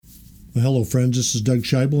Well, hello, friends. This is Doug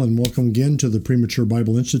Scheibel, and welcome again to the Premature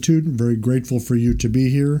Bible Institute. I'm very grateful for you to be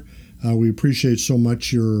here. We appreciate so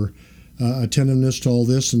much your attentiveness to all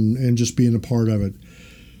this and just being a part of it.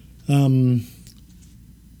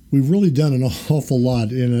 We've really done an awful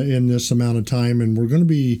lot in this amount of time, and we're going to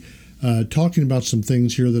be talking about some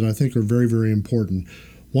things here that I think are very, very important.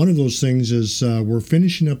 One of those things is we're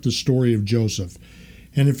finishing up the story of Joseph.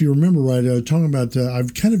 And if you remember right, talking about,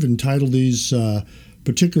 I've kind of entitled these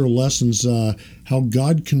particular lessons, how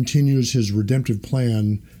God continues his redemptive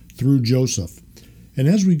plan through Joseph. And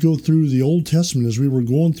as we go through the Old Testament, as we were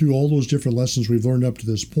going through all those different lessons we've learned up to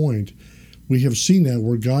this point, we have seen that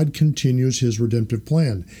where God continues his redemptive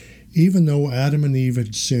plan. Even though Adam and Eve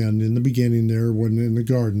had sinned in the beginning there when in the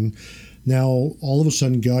garden, now all of a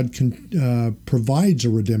sudden God provides a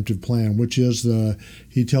redemptive plan, which is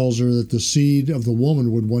he tells her that the seed of the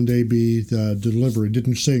woman would one day be the deliverer. He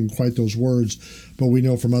didn't say in quite those words, but we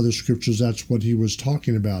know from other scriptures that's what he was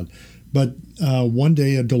talking about. But one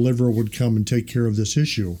day a deliverer would come and take care of this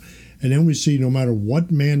issue. And then we see no matter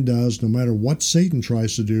what man does, no matter what Satan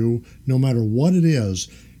tries to do, no matter what it is,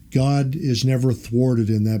 God is never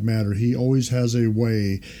thwarted in that matter. He always has a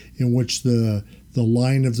way in which the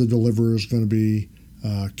line of the deliverer is going to be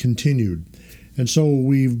continued. And so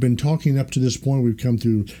we've been talking up to this point. We've come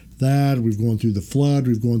through that. We've gone through the flood.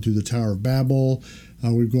 We've gone through the Tower of Babel.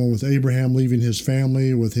 We've gone with Abraham leaving his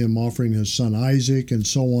family, with him offering his son Isaac, and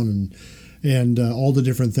so on, and all the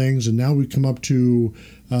different things. And now we come up to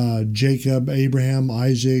Jacob, Abraham,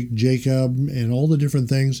 Isaac, Jacob, and all the different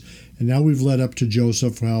things. And now we've led up to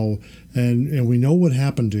Joseph, and we know what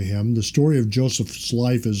happened to him. The story of Joseph's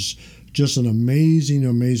life is just an amazing,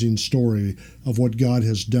 amazing story of what God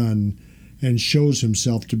has done and shows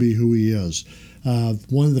himself to be who he is.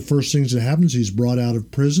 One of the first things that happens, he's brought out of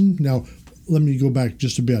prison. Now, let me go back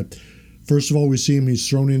just a bit. First of all, we see him, he's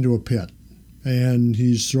thrown into a pit. And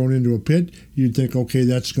he's thrown into a pit. You'd think, okay,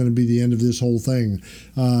 that's going to be the end of this whole thing.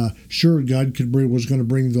 Sure, God was going to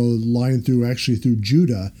bring the line through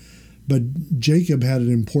Judah, but Jacob had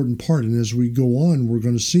an important part, and as we go on, we're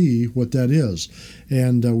going to see what that is.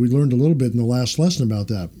 And we learned a little bit in the last lesson about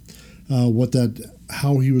that,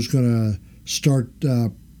 how he was going to start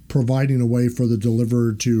providing a way for the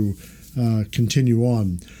deliverer to continue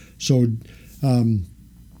on. So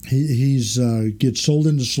he gets sold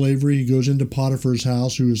into slavery. He goes into Potiphar's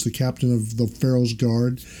house, who is the captain of the Pharaoh's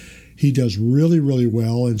guard. He does really, really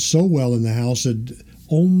well, and so well in the house that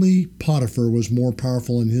only Potiphar was more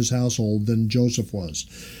powerful in his household than Joseph was.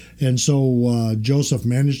 And so Joseph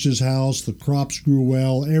managed his house, the crops grew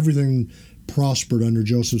well, everything prospered under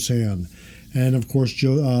Joseph's hand. And of course,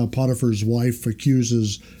 Potiphar's wife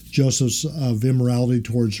accuses Joseph of immorality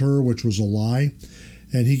towards her, which was a lie,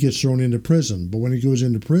 and he gets thrown into prison. But when he goes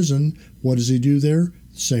into prison, what does he do there?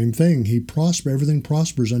 Same thing. Everything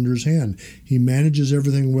prospers under his hand. He manages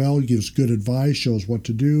everything well, he gives good advice, shows what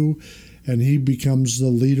to do, and he becomes the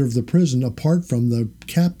leader of the prison apart from the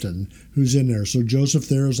captain who's in there. So Joseph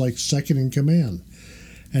there is like second in command.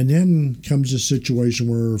 And then comes a situation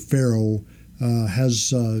where Pharaoh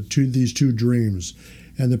has these two dreams,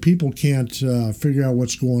 and the people can't figure out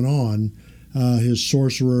what's going on. His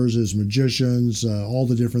sorcerers, his magicians, all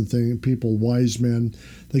the different people, wise men,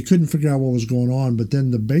 they couldn't figure out what was going on. But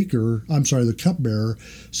then the cupbearer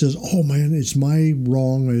says, "Oh man, it's my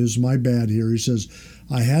wrong, it's my bad here." He says,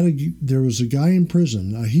 there was a guy in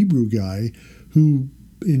prison, a Hebrew guy, who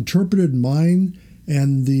interpreted mine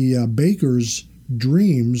and the baker's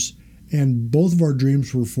dreams, and both of our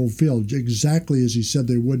dreams were fulfilled exactly as he said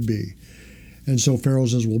they would be. And so Pharaoh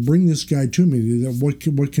says, "Well, bring this guy to me.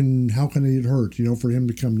 How can it hurt, for him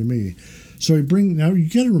to come to me?" So now you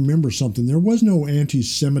got to remember something. There was no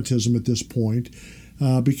anti-Semitism at this point,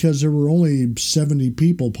 because there were only 70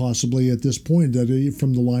 people possibly at this point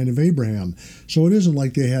from the line of Abraham. So it isn't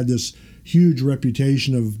like they had this huge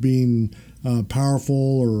reputation of being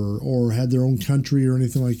powerful or had their own country or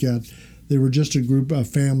anything like that. They were just a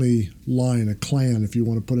family line, a clan, if you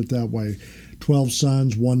want to put it that way. 12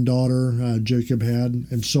 sons, one daughter Jacob had,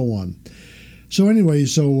 and so on. So anyway,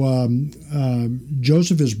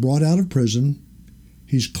 Joseph is brought out of prison.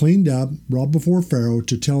 He's cleaned up, brought before Pharaoh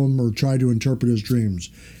to tell him or try to interpret his dreams.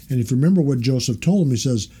 And if you remember what Joseph told him, he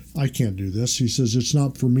says, "I can't do this." He says, "It's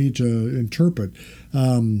not for me to interpret.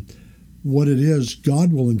 What it is,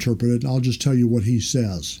 God will interpret it. I'll just tell you what he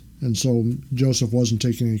says." And so Joseph wasn't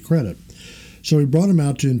taking any credit. So he brought him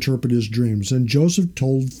out to interpret his dreams. And Joseph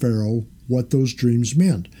told Pharaoh what those dreams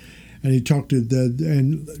meant. And he talked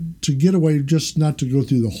and to get away, just not to go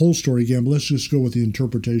through the whole story again, but let's just go with the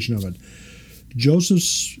interpretation of it.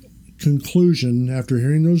 Joseph's conclusion after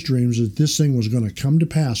hearing those dreams that this thing was going to come to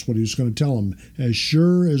pass, what he was going to tell him. As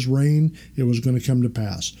sure as rain, it was going to come to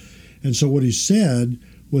pass. And so what he said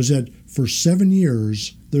was that for 7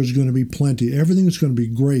 years, there's going to be plenty. Everything's going to be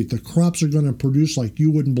great. The crops are going to produce like you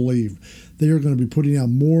wouldn't believe. They are going to be putting out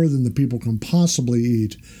more than the people can possibly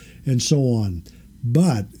eat, and so on.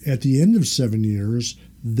 But at the end of 7 years,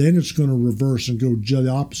 then it's going to reverse and go the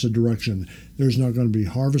opposite direction. There's not going to be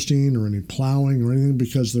harvesting or any plowing or anything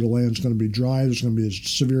because the land's going to be dry. There's going to be a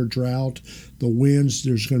severe drought. The winds,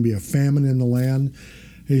 there's going to be a famine in the land.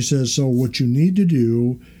 He says, so what you need to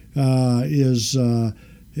do is, and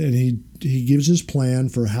he gives his plan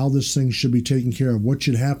for how this thing should be taken care of, what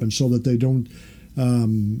should happen so that they don't,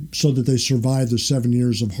 so that they survive the 7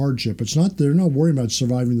 years of hardship. They're not worried about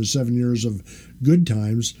surviving the 7 years of good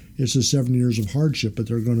times. It's the 7 years of hardship that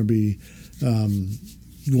they're going to be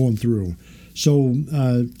going through. So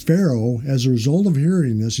Pharaoh, as a result of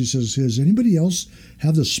hearing this, he says, does anybody else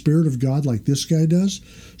have the Spirit of God like this guy does?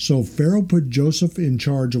 So Pharaoh put Joseph in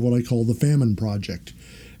charge of what I call the famine project.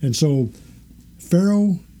 And so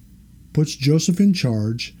Pharaoh puts Joseph in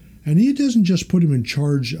charge, and he doesn't just put him in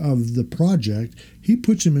charge of the project, he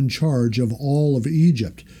puts him in charge of all of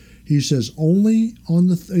Egypt. He says, only in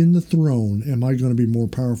the throne am I going to be more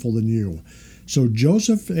powerful than you. So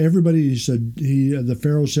Joseph, everybody, the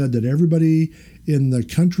Pharaoh said that everybody in the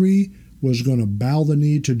country was going to bow the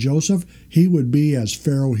knee to Joseph. He would be as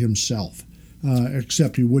Pharaoh himself,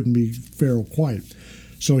 except he wouldn't be Pharaoh quite.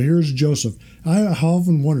 So here's Joseph. I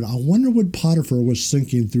often wondered, I wonder what Potiphar was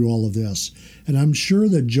thinking through all of this. And I'm sure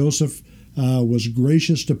that Joseph was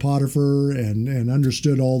gracious to Potiphar and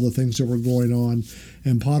understood all the things that were going on.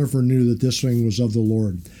 And Potiphar knew that this thing was of the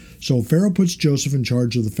Lord. So Pharaoh puts Joseph in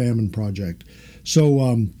charge of the famine project.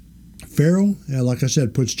 So Pharaoh, like I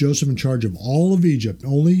said, puts Joseph in charge of all of Egypt.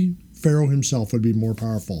 Only Pharaoh himself would be more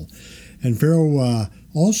powerful. And Pharaoh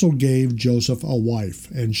also gave Joseph a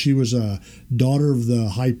wife, and she was a daughter of the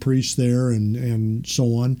high priest there and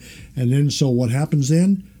so on. And then so what happens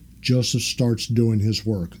then? Joseph starts doing his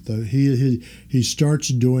work. He starts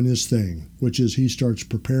doing his thing, which is he starts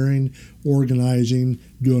preparing, organizing,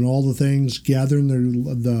 doing all the things, gathering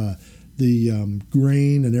the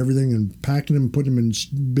grain and everything and packing them, putting them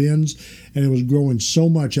in bins. And it was growing so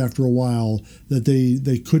much after a while that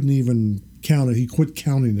they couldn't even count it. He quit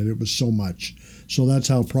counting it. It was so much. So that's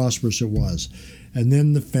how prosperous it was. And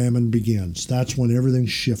then the famine begins. That's when everything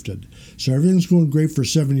shifted. So everything's going great for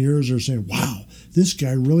 7 years. They're saying, wow, this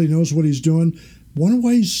guy really knows what he's doing. Wonder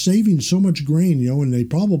why he's saving so much grain, and they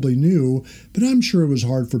probably knew, but I'm sure it was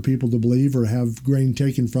hard for people to believe or have grain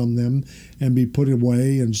taken from them and be put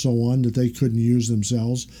away and so on that they couldn't use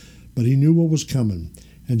themselves. But he knew what was coming.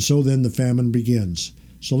 And so then the famine begins.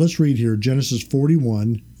 So let's read here, Genesis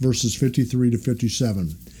 41, verses 53 to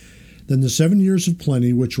 57. Then the 7 years of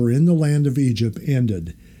plenty which were in the land of Egypt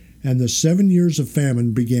ended, and the 7 years of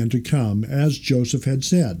famine began to come, as Joseph had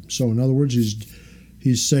said. So in other words,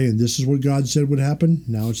 he's saying this is what God said would happen.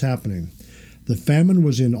 Now it's happening. The famine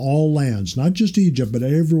was in all lands, not just Egypt, but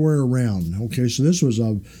everywhere around. Okay, so this was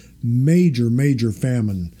a major, major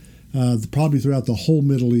famine, probably throughout the whole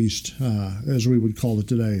Middle East, as we would call it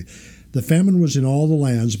today. The famine was in all the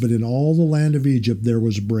lands, but in all the land of Egypt there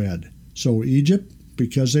was bread. So Egypt,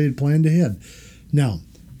 because they had planned ahead. Now,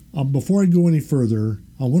 before I go any further,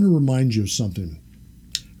 I want to remind you of something.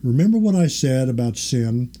 Remember what I said about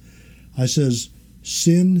sin? I says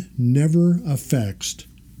sin never affects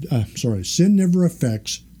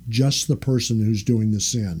just the person who's doing the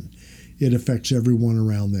sin. It affects everyone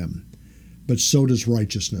around them. But so does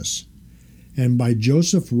righteousness. And by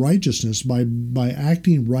Joseph's righteousness, by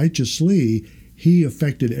acting righteously, he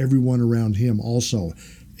affected everyone around him also.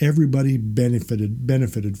 Everybody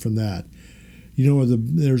benefited from that.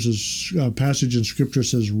 There's a passage in Scripture that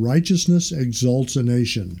says, righteousness exalts a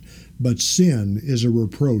nation, but sin is a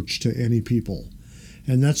reproach to any people.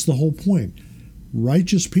 And that's the whole point.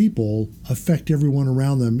 Righteous people affect everyone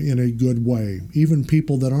around them in a good way, even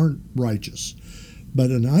people that aren't righteous. But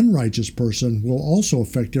an unrighteous person will also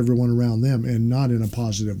affect everyone around them and not in a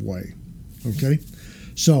positive way. Okay?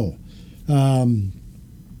 So,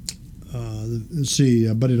 let's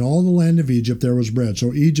see. But in all the land of Egypt there was bread.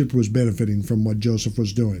 So Egypt was benefiting from what Joseph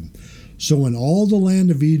was doing. So when all the land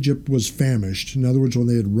of Egypt was famished, in other words, when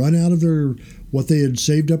they had run out of what they had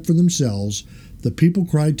saved up for themselves, the people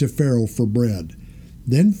cried to Pharaoh for bread.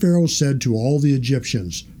 Then Pharaoh said to all the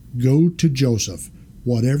Egyptians, "Go to Joseph.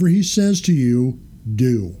 Whatever he says to you,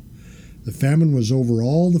 do." The famine was over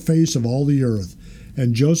all the face of all the earth,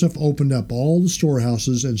 and Joseph opened up all the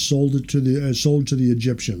storehouses and sold to the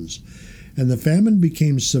Egyptians. And the famine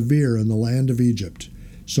became severe in the land of Egypt.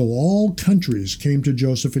 So all countries came to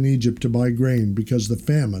Joseph in Egypt to buy grain because the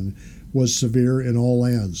famine was severe in all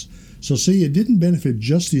lands. So see, it didn't benefit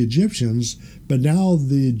just the Egyptians, but now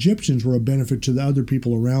the Egyptians were a benefit to the other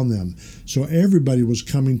people around them. So everybody was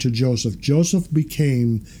coming to Joseph. Joseph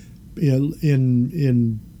became,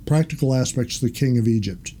 in practical aspects, the king of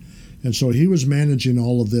Egypt. And so he was managing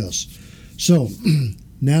all of this. So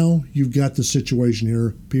now you've got the situation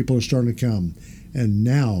here. People are starting to come. And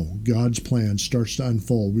now God's plan starts to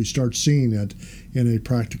unfold. We start seeing it in a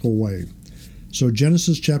practical way. So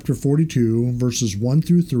Genesis chapter 42, verses 1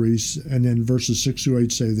 through 3, and then verses 6 through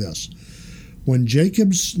 8 say this.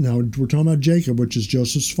 Now we're talking about Jacob, which is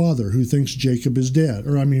Joseph's father, who thinks Jacob is dead,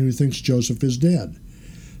 who thinks Joseph is dead.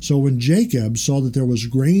 So when Jacob saw that there was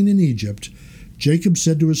grain in Egypt, Jacob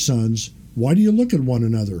said to his sons, "Why do you look at one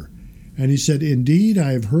another?" And he said, "Indeed,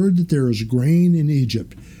 I have heard that there is grain in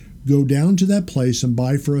Egypt. Go down to that place and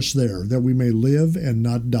buy for us there, that we may live and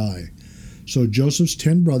not die." So Joseph's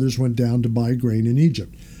 10 brothers went down to buy grain in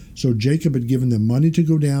Egypt. So Jacob had given them money to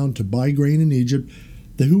go down to buy grain in Egypt.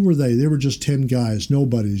 Who were they? They were just 10 guys,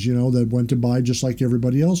 nobodies, that went to buy just like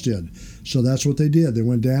everybody else did. So that's what they did. They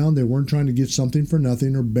went down. They weren't trying to get something for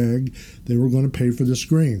nothing or beg. They were going to pay for this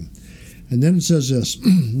grain. And then it says this,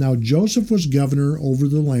 Now Joseph was governor over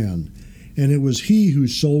the land, and it was he who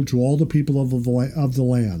sold to all the people of the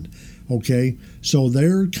land. Okay, so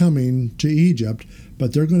they're coming to Egypt,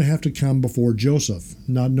 but they're going to have to come before Joseph,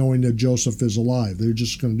 not knowing that Joseph is alive. They're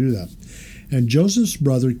just going to do that. And Joseph's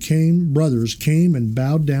brothers came and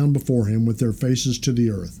bowed down before him with their faces to the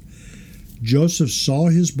earth. Joseph saw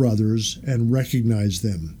his brothers and recognized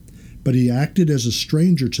them, but he acted as a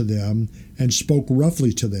stranger to them and spoke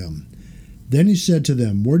roughly to them. Then he said to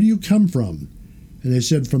them, "Where do you come from?" And they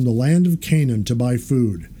said, "From the land of Canaan to buy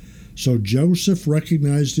food." So Joseph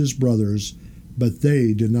recognized his brothers, but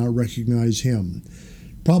they did not recognize him.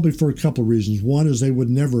 Probably for a couple of reasons. One is they would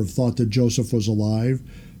never have thought that Joseph was alive.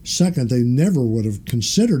 Second, they never would have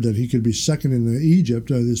considered that he could be second in Egypt,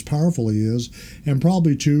 as powerful he is. And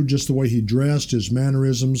probably, too, just the way he dressed, his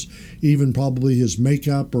mannerisms, even probably his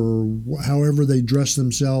makeup or however they dressed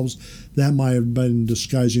themselves, that might have been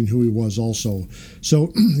disguising who he was also.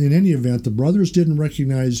 So, in any event, the brothers didn't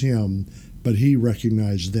recognize him, but he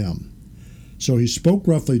recognized them. So he spoke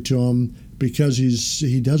roughly to them because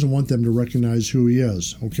he doesn't want them to recognize who he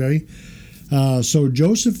is, okay? So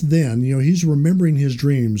Joseph then, he's remembering his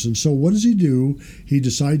dreams. And so what does he do? He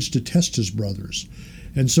decides to test his brothers.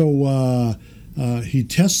 And so he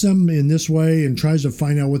tests them in this way and tries to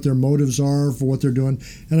find out what their motives are for what they're doing.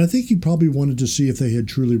 And I think he probably wanted to see if they had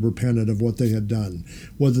truly repented of what they had done,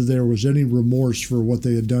 whether there was any remorse for what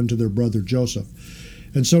they had done to their brother Joseph.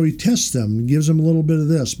 And so he tests them and gives them a little bit of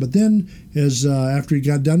this. But then, after he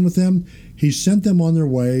got done with them, he sent them on their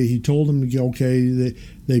way. He told them to go, okay,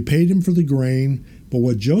 they paid him for the grain. But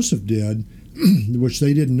what Joseph did, which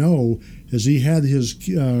they didn't know, is he had his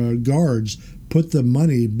guards put the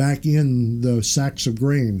money back in the sacks of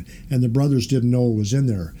grain, and the brothers didn't know it was in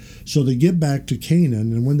there. So they get back to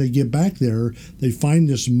Canaan, and when they get back there, they find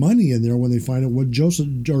this money in there. When they find out what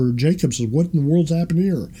Jacob says, "What in the world's happened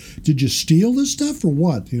here? Did you steal this stuff or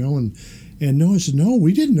what?" And Noah said, "No,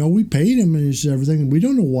 we didn't know. We paid him," and he said everything, and we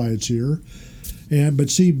don't know why it's here.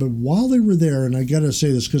 But while they were there, and I got to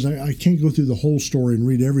say this because I can't go through the whole story and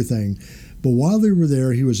read everything, but while they were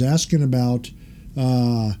there, he was asking about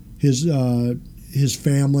his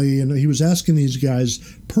family, and he was asking these guys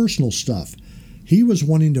personal stuff. He was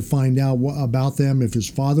wanting to find out about them, if his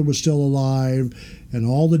father was still alive, and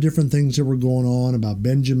all the different things that were going on about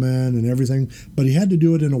Benjamin and everything. But he had to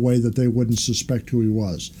do it in a way that they wouldn't suspect who he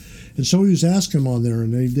was. And so he was asking them on there,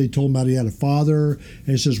 and they told him that he had a father,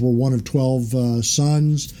 and he says, "We're one of 12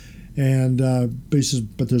 sons." And he says,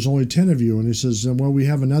 "But there's only 10 of you." And he says, "Well, we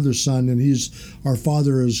have another son, and our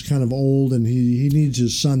father is kind of old, and he needs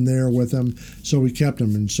his son there with him." So we kept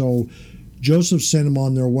him. And so Joseph sent him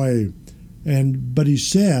on their way. But he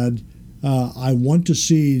said, "I want to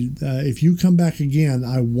see, if you come back again,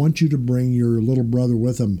 I want you to bring your little brother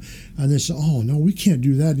with him." And they said, "Oh, no, we can't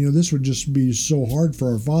do that. This would just be so hard for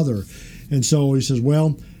our father." And so he says,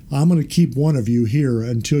 "Well, I'm going to keep one of you here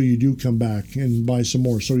until you do come back and buy some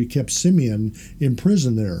more." So he kept Simeon in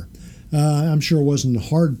prison there. I'm sure it wasn't a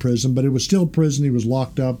hard prison, but it was still prison. He was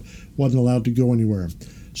locked up, wasn't allowed to go anywhere.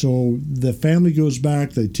 So the family goes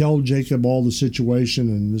back. They tell Jacob all the situation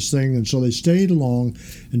and this thing. And so they stayed along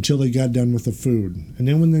until they got done with the food. And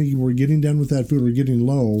then when they were getting done with that food, or getting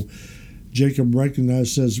low, Jacob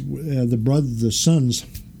says, the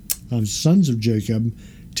sons of Jacob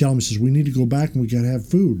tell him, he says, "We need to go back and we got to have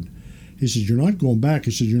food." He says, "You're not going back."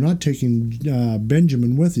 He says, "You're not taking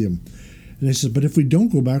Benjamin with you." And they said, but if we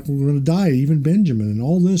don't go back, we're going to die, even Benjamin and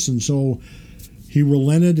all this. And so he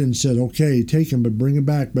relented and said, okay, take him, but bring him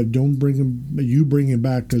back. But don't bring him, you bring him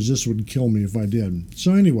back, because this would kill me if I did.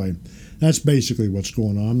 So anyway, that's basically what's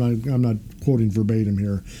going on. I'm not quoting verbatim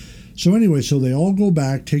here. So anyway, so they all go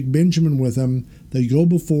back, take Benjamin with them. They go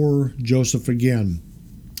before Joseph again.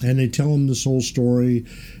 And they tell him this whole story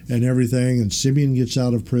and everything. And Simeon gets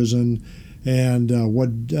out of prison. And what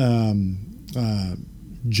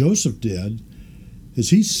Joseph did is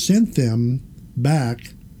he sent them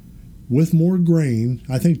back with more grain.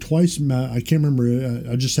 I think twice, I can't remember,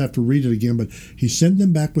 I just have to read it again, but he sent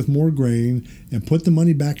them back with more grain and put the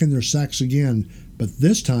money back in their sacks again. But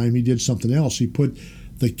this time he did something else. He put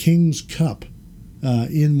the king's cup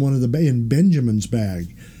in Benjamin's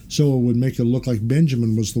bag, so it would make it look like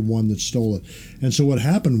Benjamin was the one that stole it. And so what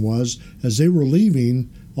happened was, as they were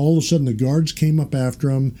leaving, all of a sudden the guards came up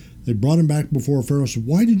after him. They brought him back before Pharaoh. Said,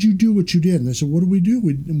 why did you do what you did? And they said, what did we do?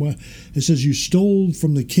 It says, you stole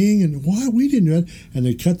from the king. And why? We didn't do that. And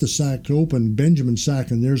they cut the sack open, Benjamin's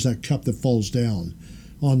sack, and there's that cup that falls down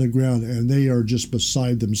on the ground. And they are just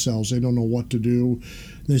beside themselves. They don't know what to do.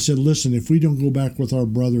 They said, listen, if we don't go back with our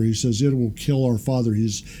brother, he says, it will kill our father.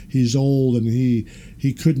 He's old, and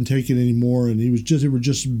he couldn't take it anymore. And they were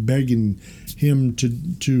just begging him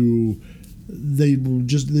to they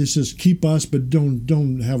says, keep us, but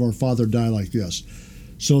don't have our father die like this.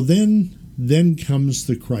 So then comes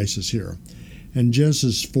the crisis here. In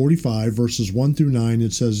Genesis 45, verses 1 through 9,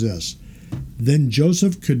 it says this: Then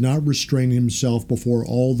Joseph could not restrain himself before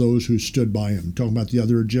all those who stood by him, talking about the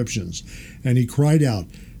other Egyptians. And he cried out,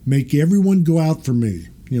 make everyone go out from me.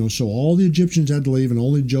 So all the Egyptians had to leave, and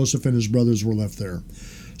only Joseph and his brothers were left there.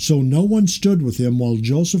 So no one stood with him while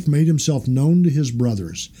Joseph made himself known to his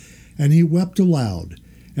brothers. And he wept aloud,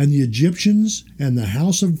 and the Egyptians and the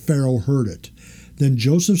house of Pharaoh heard it. Then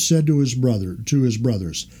Joseph said to his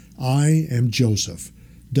brothers, I am Joseph.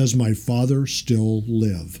 Does my father still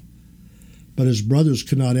live? But his brothers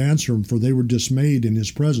could not answer him, for they were dismayed in his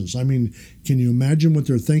presence. I mean, can you imagine what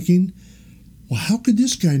they're thinking? Well, how could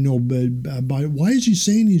this guy know? Why is he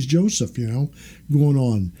saying he's Joseph, going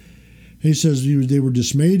on? He says they were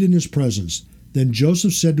dismayed in his presence. Then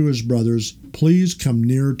Joseph said to his brothers, please come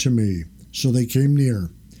near to me. So they came near.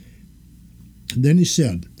 Then he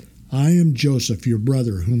said, I am Joseph, your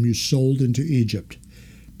brother, whom you sold into Egypt.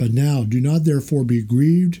 But now do not therefore be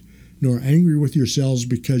grieved, nor angry with yourselves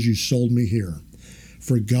because you sold me here.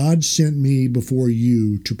 For God sent me before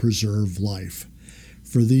you to preserve life.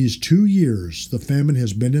 For these 2 years the famine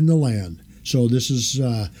has been in the land. So this is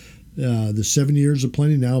the 7 years of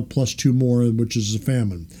plenty now, plus 2 more, which is the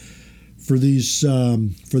famine. For these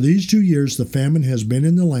 2 years the famine has been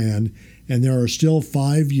in the land, and there are still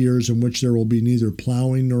 5 years in which there will be neither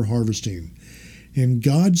plowing nor harvesting. And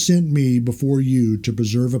God sent me before you to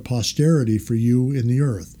preserve a posterity for you in the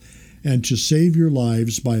earth, and to save your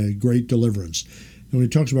lives by a great deliverance. And when he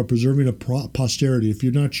talks about preserving a posterity, if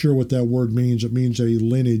you're not sure what that word means, it means a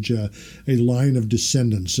lineage, a line of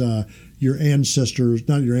descendants. Your ancestors,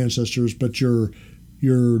 not your ancestors, but your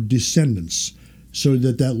descendants. So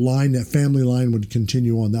that line, that family line would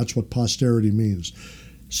continue on. That's what posterity means.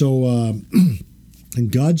 So,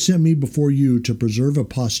 and God sent me before you to preserve a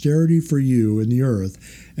posterity for you in the earth,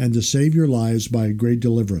 and to save your lives by a great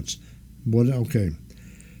deliverance. Okay.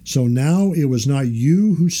 So now it was not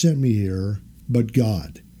you who sent me here, but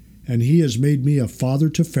God. And he has made me a father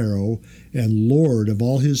to Pharaoh, and lord of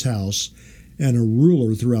all his house, and a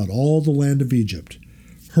ruler throughout all the land of Egypt.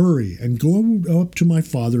 Hurry and go up to my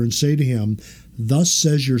father and say to him, Thus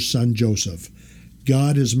says your son Joseph,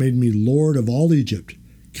 God has made me Lord of all Egypt.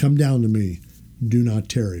 Come down to me. Do not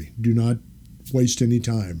tarry. Do not waste any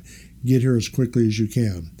time. Get here as quickly as you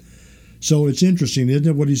can. So it's interesting, isn't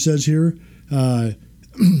it, what he says here?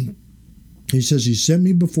 He says, he sent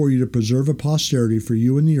me before you to preserve a posterity for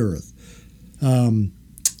you in the earth.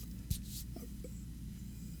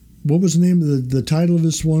 What was the name of the title of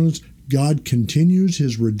this one? God continues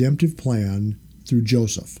his redemptive plan through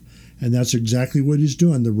Joseph. And that's exactly what he's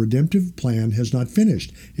doing. The redemptive plan has not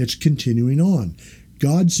finished. It's continuing on.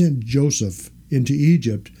 God sent Joseph into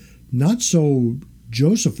Egypt, not so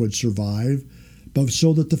Joseph would survive, but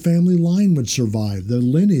so that the family line would survive. The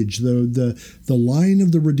lineage, the line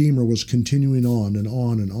of the Redeemer was continuing on and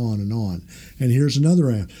on and on and on. And here's another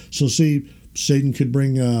end. So see, Satan could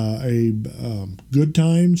bring good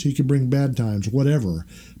times, he could bring bad times, whatever.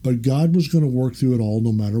 But God was going to work through it all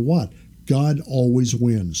no matter what. God always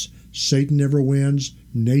wins. Satan never wins.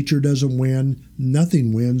 Nature doesn't win.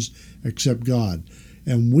 Nothing wins except God.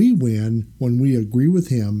 And we win when we agree with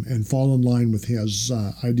him and fall in line with his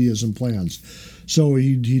ideas and plans. So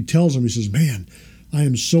he tells them, he says, man, I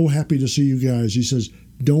am so happy to see you guys. He says,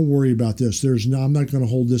 don't worry about this. I'm not going to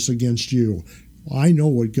hold this against you. I know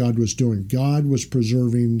what God was doing. God was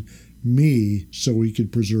preserving me so he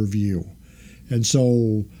could preserve you. And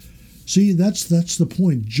so, see, that's the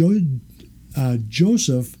point.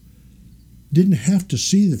 Joseph didn't have to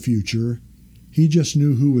see the future. He just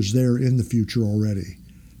knew who was there in the future already.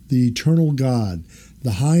 The eternal God,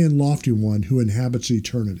 the high and lofty one who inhabits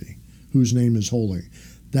eternity, whose name is holy.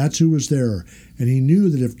 That's who was there. And he knew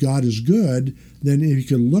that if God is good, then he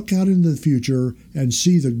could look out into the future and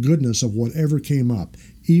see the goodness of whatever came up,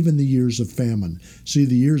 even the years of famine. See,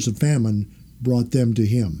 the years of famine brought them to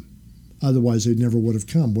him. Otherwise, they never would have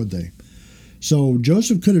come, would they? So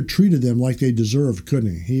Joseph could have treated them like they deserved,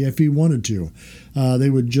 couldn't he? If he wanted to. They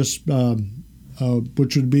would just, that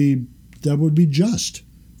would be just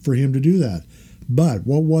for him to do that. But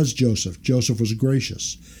what was Joseph? Joseph was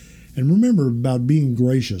gracious. And remember about being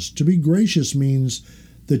gracious. To be gracious means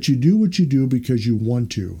that you do what you do because you want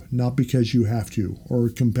to, not because you have to or are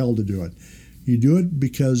compelled to do it. You do it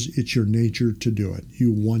because it's your nature to do it.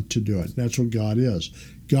 You want to do it. That's what God is.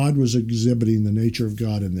 God was exhibiting the nature of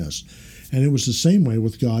God in this. And it was the same way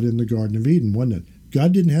with God in the Garden of Eden, wasn't it?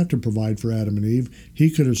 God didn't have to provide for Adam and Eve. He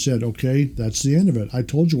could have said, okay, that's the end of it. I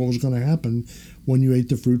told you what was going to happen when you ate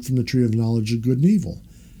the fruit from the tree of knowledge of good and evil.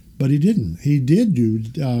 But he didn't. He did do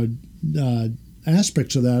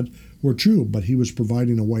aspects of that were true, but he was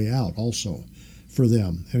providing a way out also for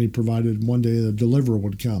them. And he provided one day the deliverer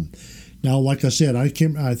would come. Now, like I said, I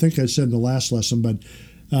think I said in the last lesson, but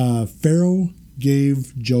Pharaoh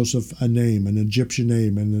gave Joseph a name, an Egyptian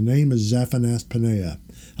name, and the name is Zaphanath-Paneah.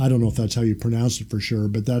 I don't know if that's how you pronounce it for sure,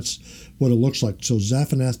 but that's what it looks like. So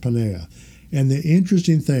Zaphanath-Paneah. And the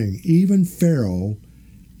interesting thing, even Pharaoh,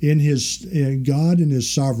 God in his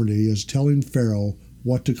sovereignty is telling Pharaoh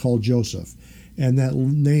what to call Joseph. And that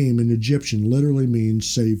name in Egyptian literally means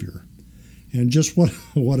Savior. And just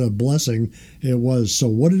what a blessing it was. So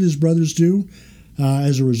what did his brothers do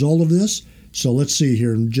as a result of this? So let's see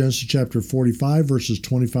here in Genesis chapter 45, verses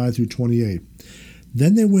 25 through 28.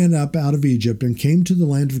 Then they went up out of Egypt and came to the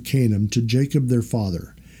land of Canaan to Jacob their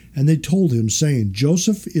father. And they told him, saying,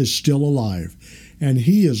 Joseph is still alive, and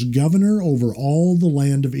he is governor over all the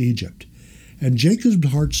land of Egypt. And Jacob's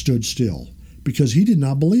heart stood still, because he did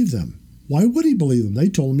not believe them. Why would he believe them? They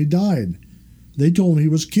told him he died. They told him he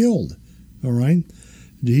was killed. All right?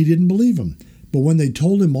 He didn't believe them. But when they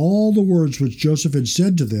told him all the words which Joseph had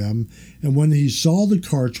said to them, and when he saw the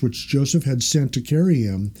carts which Joseph had sent to carry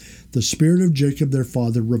him, the spirit of Jacob their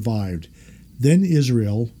father revived. Then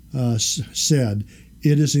Israel said,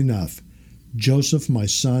 It is enough. Joseph, my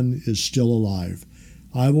son, is still alive.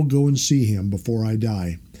 I will go and see him before I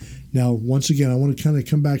die. Now, once again, I want to kind of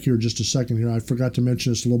come back here just a second here. I forgot to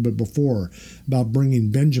mention this a little bit before about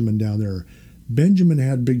bringing Benjamin down there. Benjamin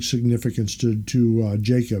had big significance to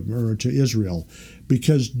Jacob, or to Israel,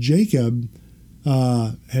 because Jacob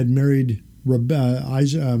had married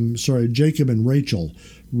Jacob and Rachel.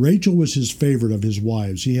 Rachel was his favorite of his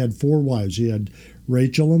wives. He had 4 wives. He had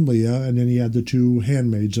Rachel and Leah, and then he had the 2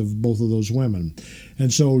 handmaids of both of those women.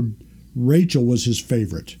 And so Rachel was his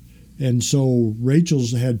favorite. And so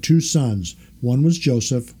Rachel's had 2 sons. One was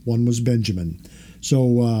Joseph, one was Benjamin.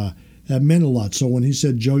 So that meant a lot. So when he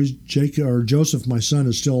said, Joseph, my son,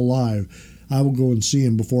 is still alive, I will go and see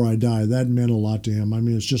him before I die, that meant a lot to him. I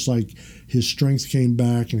mean, it's just like his strength came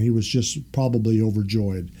back, and he was just probably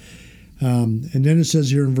overjoyed. And then it says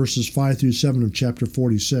here in verses 5 through 7 of chapter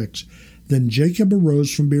 46, Then Jacob arose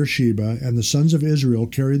from Beersheba, and the sons of Israel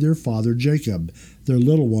carried their father Jacob, their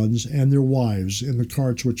little ones, and their wives in the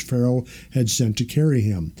carts which Pharaoh had sent to carry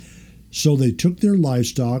him. So they took their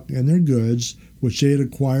livestock and their goods, which they had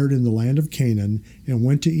acquired in the land of Canaan, and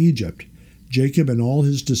went to Egypt, Jacob and all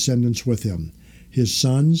his descendants with him, his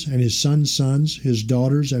sons and his sons' sons, his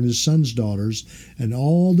daughters and his sons' daughters, and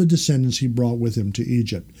all the descendants he brought with him to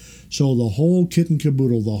Egypt. So the whole kit and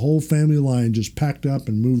caboodle, the whole family line just packed up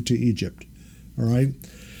and moved to Egypt. All right?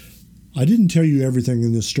 I didn't tell you everything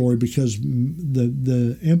in this story because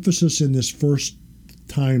the emphasis in this first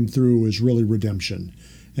time through is really redemption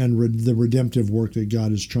and the redemptive work that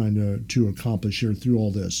God is trying to accomplish here through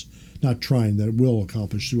all this. Not trying, that it will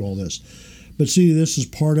accomplish through all this. But see, this is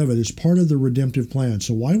part of it. It's part of the redemptive plan.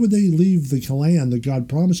 So why would they leave the land that God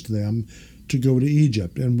promised them to go to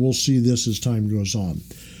Egypt? And we'll see this as time goes on.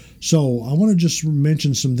 So I want to just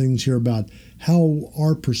mention some things here about how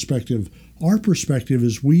our perspective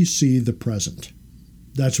is we see the present.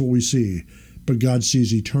 That's what we see. But God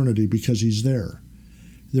sees eternity because he's there.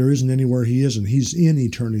 There isn't anywhere he isn't. He's in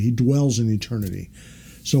eternity. He dwells in eternity.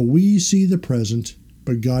 So we see the present,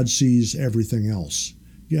 but God sees everything else.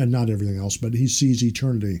 Yeah, not everything else, but he sees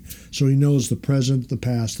eternity. So he knows the present, the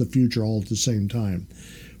past, the future all at the same time.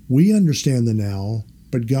 We understand the now,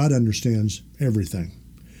 but God understands everything.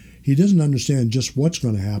 He doesn't understand just what's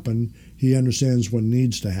going to happen. He understands what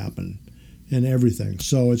needs to happen and everything.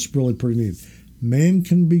 So it's really pretty neat. Man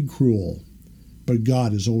can be cruel, but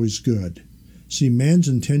God is always good. See, man's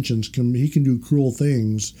intentions he can do cruel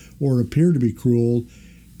things or appear to be cruel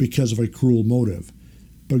because of a cruel motive.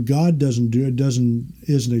 But God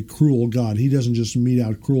isn't a cruel God. He doesn't just mete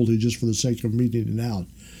out cruelty just for the sake of meting it out.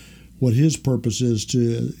 What his purpose is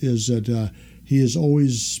that he is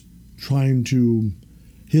always trying to,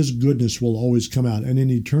 his goodness will always come out. And in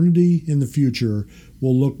eternity in the future,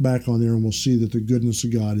 we'll look back on there and we'll see that the goodness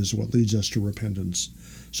of God is what leads us to repentance.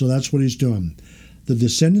 So that's what he's doing. The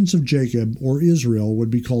descendants of Jacob, or Israel, would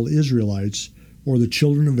be called Israelites, or the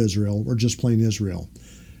children of Israel, or just plain Israel.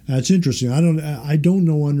 It's interesting. I don't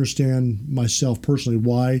understand myself personally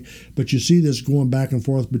why, but you see this going back and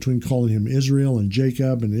forth between calling him Israel and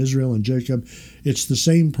Jacob and Israel and Jacob. It's the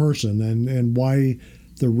same person, and why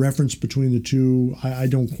the reference between the two, I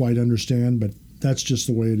don't quite understand, but that's just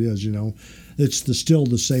the way it is, It's still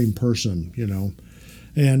the same person,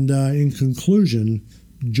 And in conclusion,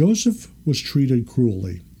 Joseph was treated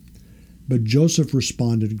cruelly, but Joseph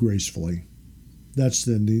responded gracefully. That's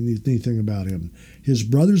the neat thing about him. His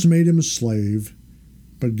brothers made him a slave,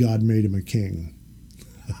 but God made him a king.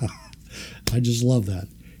 I just love that.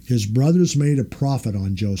 His brothers made a profit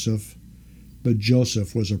on Joseph, but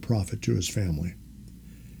Joseph was a profit to his family.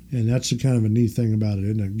 And that's the kind of a neat thing about it,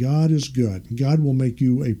 isn't it? God is good. God will make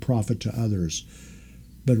you a profit to others,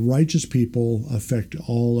 but righteous people affect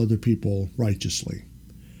all other people righteously.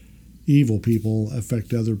 Evil people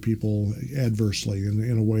affect other people adversely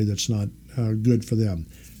in a way that's not good for them.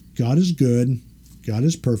 God is good. God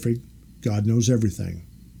is perfect. God knows everything.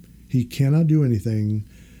 He cannot do anything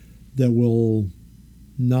that will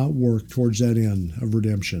not work towards that end of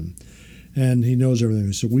redemption. And he knows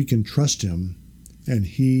everything. So we can trust him, and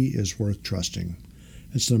he is worth trusting.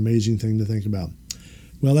 It's an amazing thing to think about.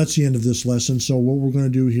 Well, that's the end of this lesson. So what we're going to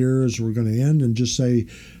do here is we're going to end and just say,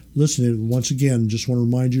 listen, once again, just want to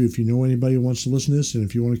remind you, if you know anybody who wants to listen to this, and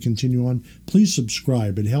if you want to continue on, please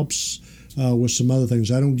subscribe. It helps with some other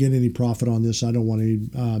things. I don't get any profit on this. I don't want any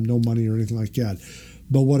no money or anything like that.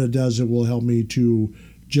 But what it does, it will help me to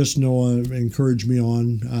just know, encourage me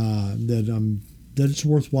on that it's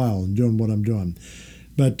worthwhile in doing what I'm doing.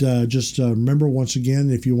 But just remember, once again,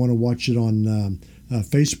 if you want to watch it on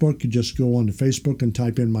Facebook, you just go on to Facebook and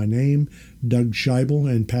type in my name, Doug Scheibel,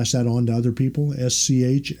 and pass that on to other people,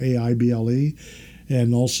 Schaible.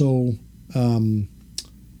 And also,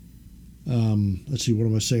 let's see, what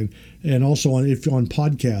am I saying? And also on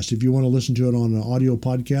podcast, if you want to listen to it on an audio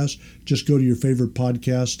podcast, just go to your favorite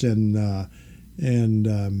podcast and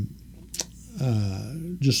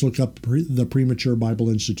just look up the Premature Bible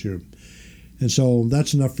Institute. And so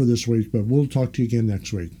that's enough for this week, but we'll talk to you again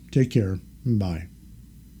next week. Take care. Bye.